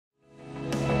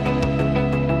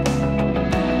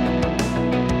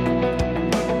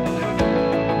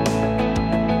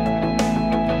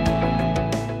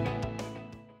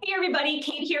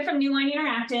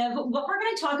Liv. What we're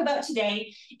going to talk about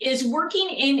today is working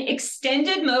in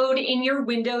extended mode in your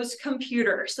Windows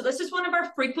computer. So this is one of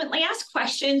our frequently asked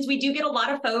questions. We do get a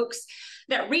lot of folks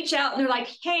that reach out and they're like,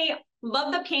 hey,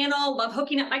 love the panel, love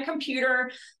hooking up my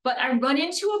computer, but I run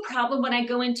into a problem when I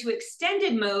go into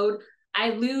extended mode.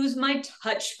 I lose my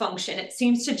touch function. It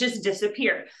seems to just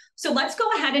disappear. So let's go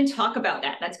ahead and talk about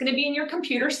that. That's going to be in your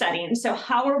computer settings. So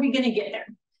how are we going to get there?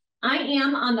 I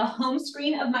am on the home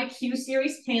screen of my Q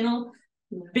series panel.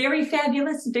 Very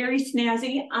fabulous, very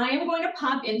snazzy. I am going to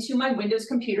pop into my Windows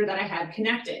computer that I have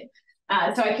connected.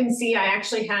 So I can see I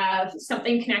actually have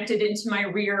something connected into my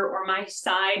rear or my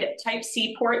side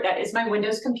Type-C port. That is my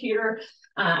Windows computer.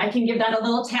 I can give that a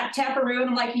little tap-tap-a-roo, and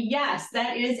I'm like, yes,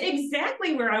 that is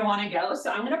exactly where I want to go. So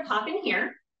I'm going to pop in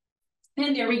here.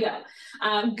 And there we go.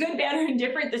 Good, bad, or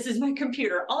indifferent, this is my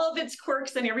computer, all of its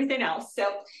quirks and everything else. So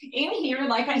in here,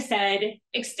 like I said,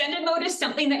 extended mode is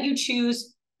something that you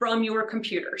choose from your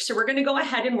computer. So we're going to go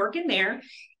ahead and work in there.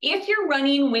 If you're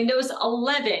running Windows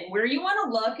 11, where you want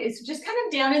to look is just kind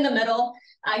of down in the middle.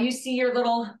 You see your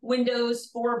little Windows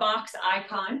 4 box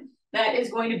icon. That is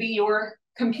going to be your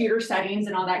computer settings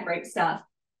and all that great stuff.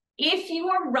 If you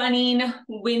are running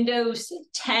Windows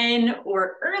 10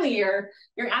 or earlier,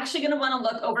 you're actually going to want to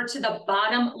look over to the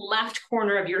bottom left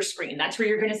corner of your screen. That's where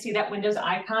you're going to see that Windows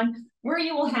icon where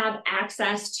you will have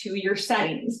access to your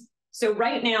settings. So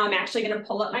right now, I'm actually going to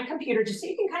pull up my computer just so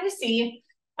you can kind of see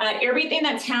everything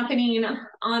that's happening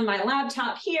on my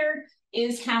laptop here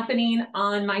is happening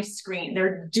on my screen.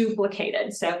 They're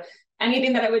duplicated. So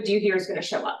anything that I would do here is going to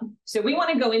show up. So we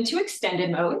want to go into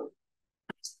extended mode.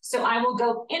 So I will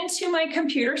go into my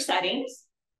computer settings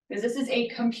because this is a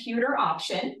computer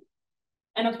option.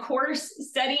 And of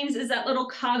course, settings is that little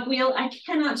cogwheel. I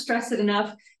cannot stress it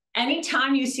enough.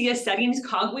 Anytime you see a settings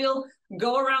cogwheel,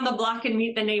 go around the block and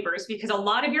meet the neighbors because a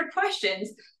lot of your questions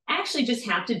actually just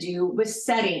have to do with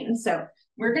settings. So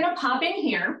we're going to pop in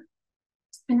here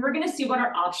and we're going to see what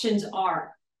our options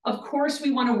are. Of course,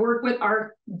 we want to work with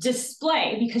our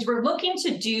display because we're looking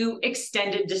to do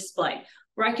extended display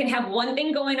where I can have one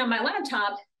thing going on my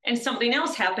laptop and something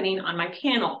else happening on my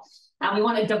panel. We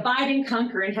want to divide and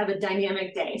conquer and have a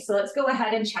dynamic day. So let's go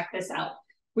ahead and check this out.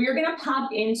 We are going to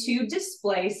pop into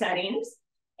display settings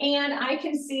and I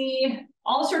can see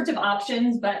all sorts of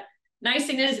options, but nice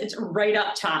thing is it's right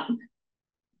up top.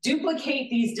 Duplicate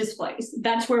these displays.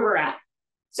 That's where we're at.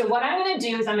 So what I'm going to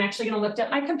do is I'm actually going to lift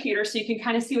up my computer so you can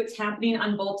kind of see what's happening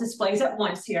on both displays at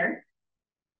once here.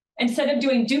 Instead of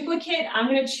doing duplicate, I'm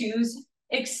going to choose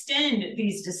extend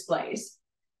these displays.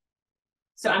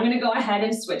 So I'm going to go ahead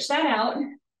and switch that out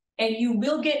and you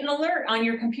will get an alert on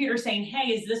your computer saying,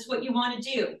 hey, is this what you want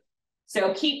to do?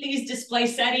 So keep these display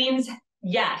settings.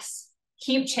 Yes.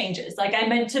 Keep changes. Like I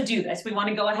meant to do this. We want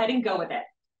to go ahead and go with it.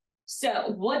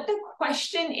 So what the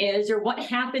question is, or what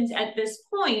happens at this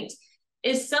point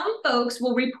is some folks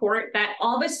will report that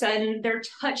all of a sudden their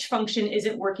touch function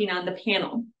isn't working on the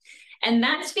panel. And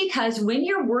that's because when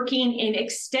you're working in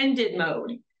extended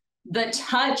mode, the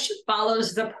touch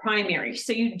follows the primary.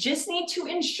 So you just need to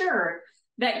ensure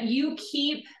that you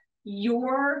keep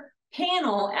your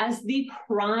panel as the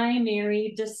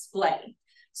primary display.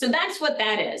 So that's what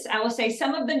that is. I will say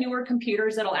some of the newer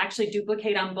computers that'll actually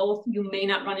duplicate on both, you may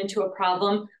not run into a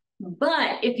problem.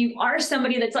 But if you are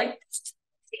somebody that's like,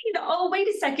 oh, wait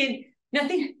a second,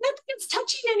 nothing is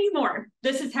touching anymore.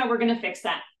 This is how we're going to fix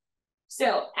that.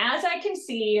 So as I can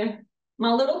see,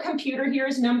 my little computer here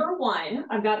is number one.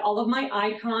 I've got all of my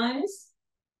icons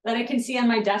that I can see on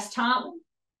my desktop.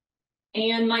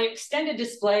 And my extended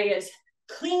display is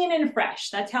clean and fresh.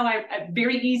 That's how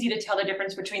very easy to tell the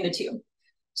difference between the two.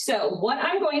 So what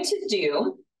I'm going to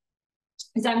do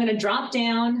is I'm going to drop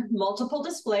down multiple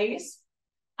displays.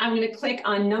 I'm going to click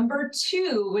on number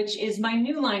 2, which is my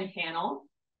Newline panel.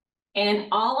 And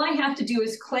all I have to do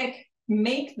is click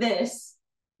make this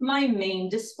my main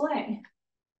display.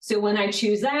 So when I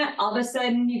choose that, all of a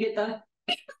sudden you get the,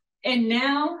 and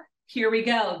now here we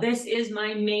go. This is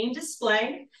my main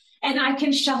display. And I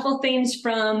can shuffle things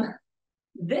from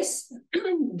this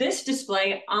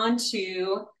display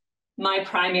onto my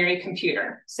primary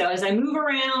computer. So as I move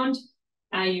around,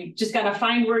 you just got to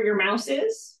find where your mouse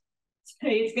is.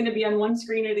 It's going to be on one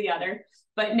screen or the other.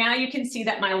 But now you can see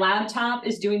that my laptop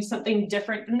is doing something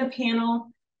different than the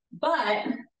panel, but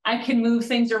I can move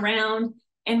things around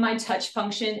and my touch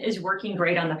function is working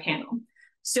great on the panel.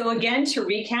 So again, to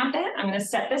recap that, I'm going to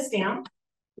set this down.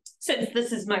 Since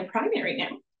this is my primary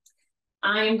now,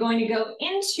 I am going to go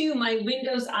into my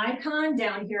Windows icon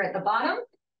down here at the bottom,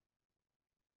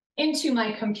 into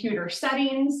my computer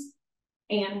settings,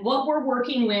 and what we're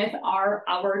working with are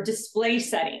our display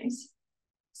settings.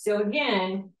 So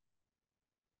again,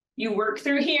 you work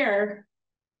through here.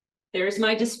 There's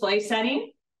my display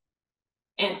setting.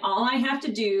 And all I have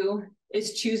to do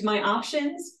is choose my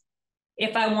options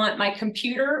if I want my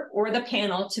computer or the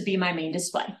panel to be my main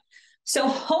display. So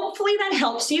hopefully that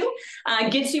helps you,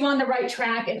 gets you on the right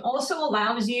track, and also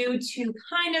allows you to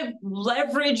kind of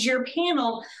leverage your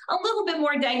panel a little bit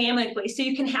more dynamically. So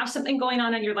you can have something going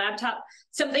on your laptop,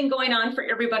 something going on for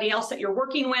everybody else that you're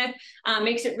working with,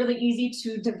 makes it really easy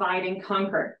to divide and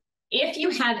conquer. If you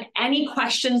have any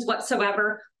questions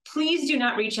whatsoever, please do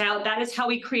not reach out. That is how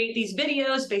we create these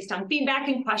videos, based on feedback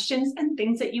and questions and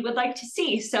things that you would like to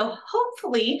see. So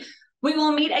hopefully we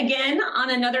will meet again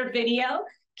on another video.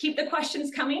 Keep the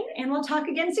questions coming, and we'll talk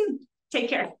again soon. Take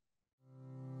care.